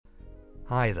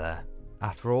Hi there.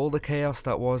 After all the chaos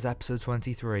that was episode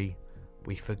 23,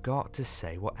 we forgot to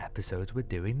say what episodes we're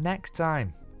doing next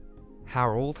time.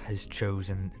 Harold has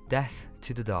chosen Death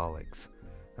to the Daleks.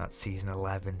 That's season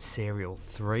 11, serial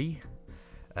 3.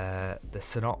 The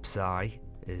synopsis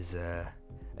is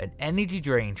an energy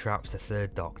drain traps the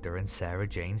Third Doctor and Sarah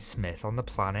Jane Smith on the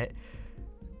planet.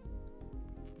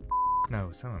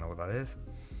 Knows, I don't know what that is.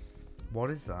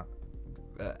 What is that?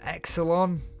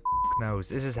 Exelon? Knows.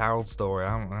 This is Harold's story.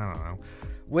 I don't know.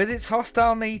 With its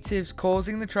hostile natives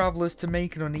causing the travellers to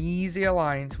make an uneasy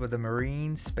alliance with the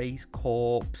Marine Space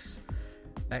Corps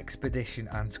expedition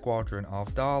and squadron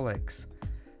of Daleks.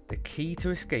 The key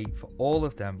to escape for all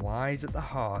of them lies at the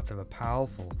heart of a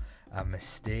powerful and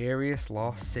mysterious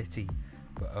lost city,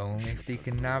 but only if they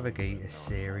can navigate a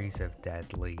series of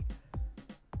deadly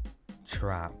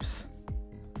traps.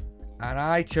 And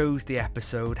I chose the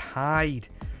episode Hide.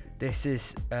 This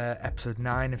is episode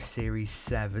 9 of series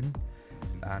 7,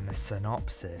 and the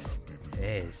synopsis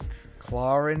is: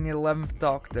 Clara and the 11th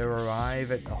Doctor arrive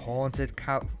at the haunted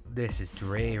This is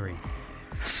dreary.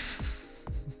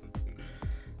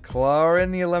 Clara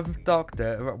and the 11th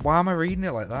Doctor... Why am I reading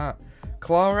it like that?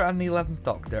 Clara and the 11th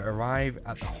Doctor arrive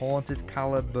at the haunted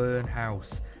Caliburn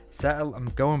house.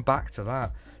 I'm going back to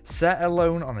that. Set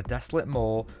alone on a desolate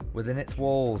moor, within its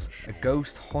walls, a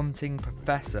ghost-hunting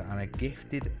professor and a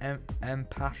gifted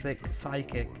empathic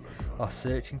psychic are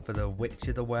searching for the Witch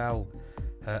of the Well.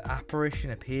 Her apparition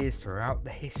appears throughout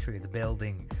the history of the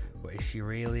building, but is she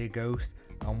really a ghost?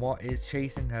 And what is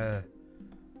chasing her?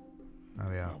 There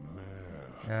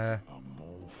we are.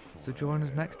 So join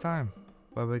us next time,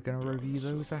 where we're going to review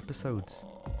those episodes.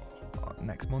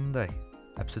 Next Monday,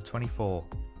 episode 24.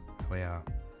 Here we are.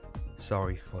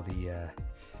 Sorry for the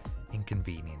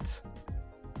inconvenience.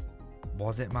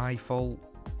 Was it my fault?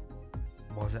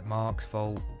 Was it Mark's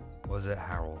fault? Was it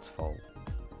Harold's fault?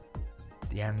 At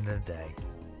the end of the day,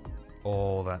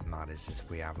 all that matters is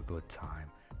we have a good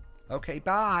time. Okay,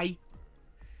 bye!